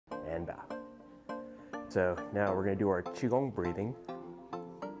and bow. So now we're going to do our Qigong breathing.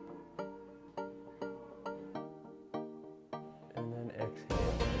 And then exhale.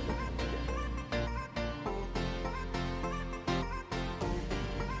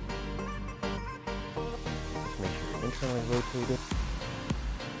 Just make sure you're internally rotated.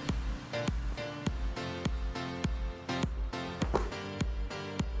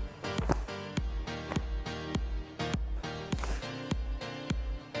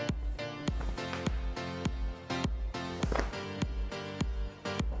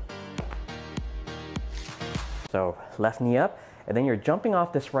 So left knee up, and then you're jumping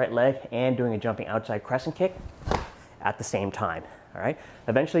off this right leg and doing a jumping outside crescent kick at the same time, all right?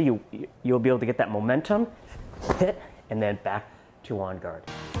 Eventually you'll be able to get that momentum, hit, and then back to on guard.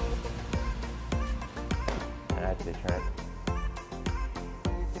 That's the Trent.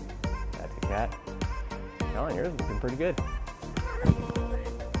 That's a cat. Oh, yours is looking pretty good.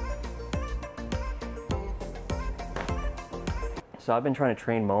 So I've been trying to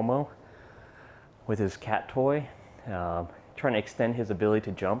train Momo with his cat toy, trying to extend his ability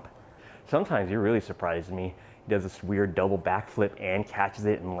to jump. Sometimes he really surprises me. He does this weird double backflip and catches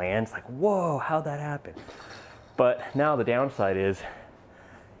it and lands. Like, whoa, how'd that happen? But now the downside is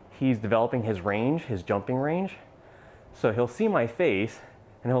he's developing his range, his jumping range. So he'll see my face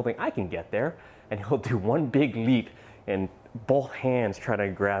and he'll think I can get there, and he'll do one big leap and both hands try to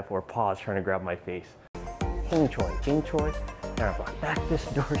grab, or paws trying to grab my face. Hing Choi, Jing Choi, arrow block back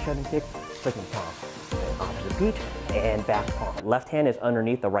fist, door shutting kick, flicking palm. Then opposite beat and back palm. Left hand is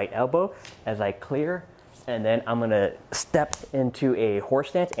underneath the right elbow as I clear, and then I'm gonna step into a horse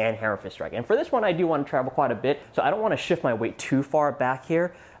stance and Hammerfist strike. And for this one, I do want to travel quite a bit, so I don't want to shift my weight too far back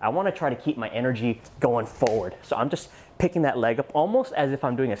here. I want to try to keep my energy going forward. So I'm just picking that leg up almost as if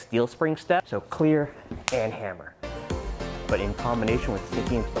I'm doing a steel spring step. So clear and hammer. But in combination with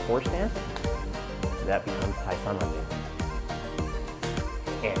sinking into the horse stance, that becomes Tai San Running.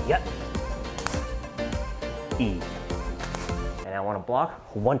 And yep. E. And I want to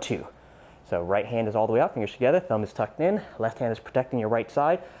block 1, 2. So right hand is all the way up, fingers together, thumb is tucked in, left hand is protecting your right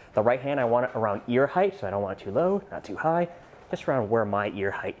side. The right hand, I want it around ear height, so I don't want it too low, not too high, just around where my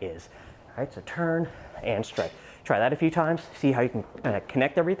ear height is. All right, so turn and strike. Try that a few times, see how you can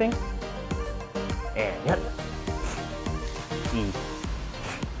connect everything. And yep. E.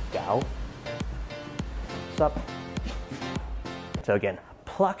 Gao. Sup. So again,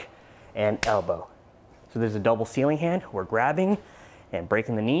 pluck and elbow. So there's a double ceiling hand. We're grabbing and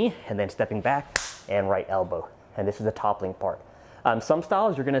breaking the knee and then stepping back and right elbow. And this is the toppling part. Some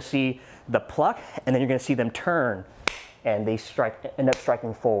styles you're gonna see the pluck and then you're gonna see them turn and they end up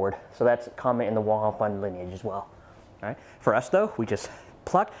striking forward. So that's common in the Wong Fun lineage as well. All right. For us though, we just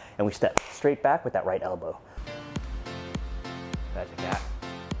pluck and we step straight back with that right elbow. That's a cat.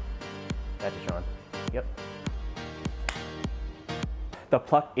 That's a Sean. Yep. The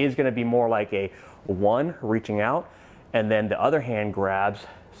pluck is gonna be more like a 1 reaching out, and then the other hand grabs,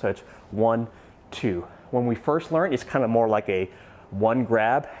 so it's 1, 2. When we first learn, it's kind of more like a 1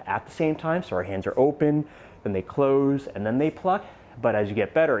 grab at the same time, so our hands are open, then they close, and then they pluck. But as you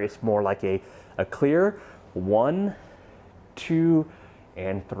get better, it's more like a clear 1, 2,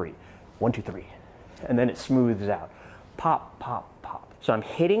 and 3. 1, 2, 3. And then it smooths out. Pop, pop, pop. So I'm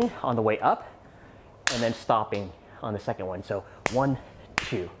hitting on the way up, and then stopping on the second one. So 1,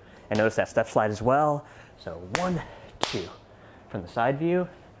 2. And notice that step slide as well. So 1, 2. From the side view,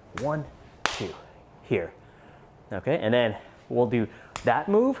 1, 2. Here. Okay, and then we'll do that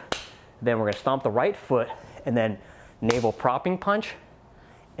move. Then we're gonna stomp the right foot and then navel-propping punch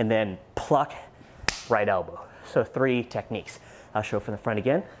and then pluck right elbow. So 3 techniques. I'll show from the front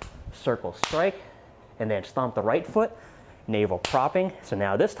again. Circle strike and then stomp the right foot, navel-propping. So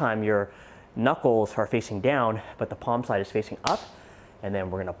now this time your knuckles are facing down, but the palm side is facing up. And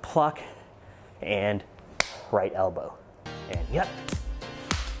then we're gonna pluck and right elbow. And yep.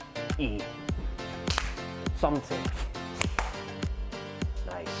 E. Something.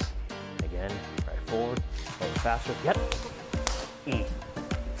 Nice. Again, right forward, a little faster. Yep. E.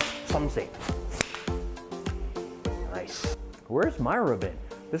 Something. Nice. Where's Myra been?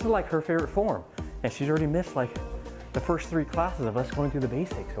 This is like her favorite form. And she's already missed like the first 3 classes of us going through the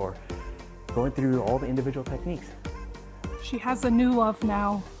basics or going through all the individual techniques. She has a new love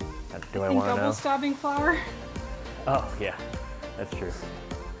now. Do I want to know? Double stabbing flower. Oh, yeah, that's true.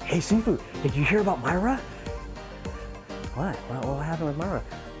 Hey, Sifu, did you hear about Myra? What? What happened with Myra?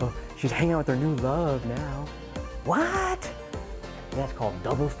 Well, she's hanging out with her new love now. What? Yeah, it's called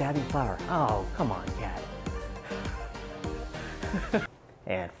double stabbing flower. Oh, come on, cat.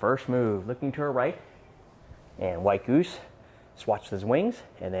 And first move, looking to her right. And white goose, Just watch those wings,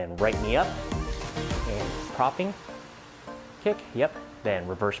 and then right knee up, and propping, kick, yep. Then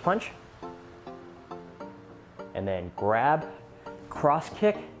reverse punch, and then grab, cross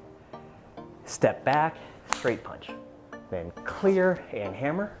kick, step back, straight punch. Then clear and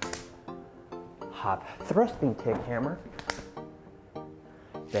hammer, hop, thrusting kick, hammer,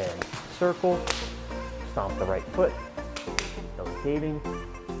 then circle, stomp the right foot, no caving,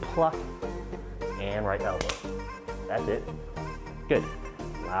 pluck, and right elbow. That's it. Good.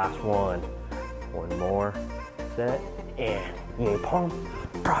 Last one. One more. Set. And yay palm.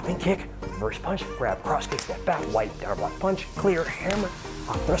 Propping kick. Reverse punch. Grab, cross kick, step back. White down block punch. Clear hammer.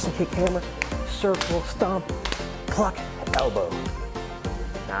 Hop thrusting kick hammer. Circle, stomp, pluck, elbow.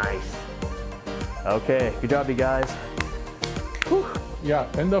 Nice. Okay. Good job, you guys. Whew. Yeah,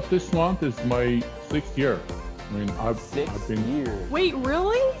 end of this month is my 6th year. I mean, I've been... years. Wait,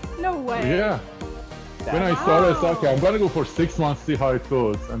 really? No way. Yeah. When I started, I said, okay, I'm gonna go for 6 months, see how it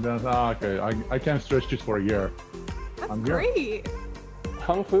goes. And then I thought, okay, I can stretch this for a year. That's great.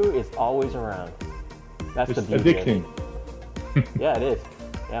 Kung Fu is always around. That's It's the beauty addicting. of it. Yeah, it is.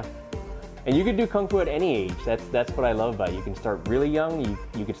 Yeah. And you can do Kung Fu at any age. That's what I love about it. You can start really young,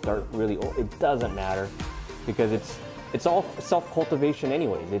 you can start really old. It doesn't matter because it's all self-cultivation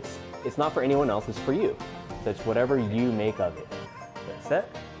anyways. It's not for anyone else, it's for you. So it's whatever you make of it. That's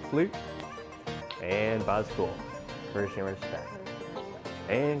set, flute, and Baz cool. First hammer stack.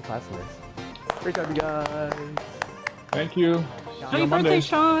 And class miss. Great job, you guys. Thank you. See you Happy on birthday, Monday.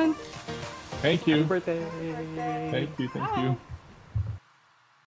 Sean. Thank you. Happy birthday. Thank you. Bye. You.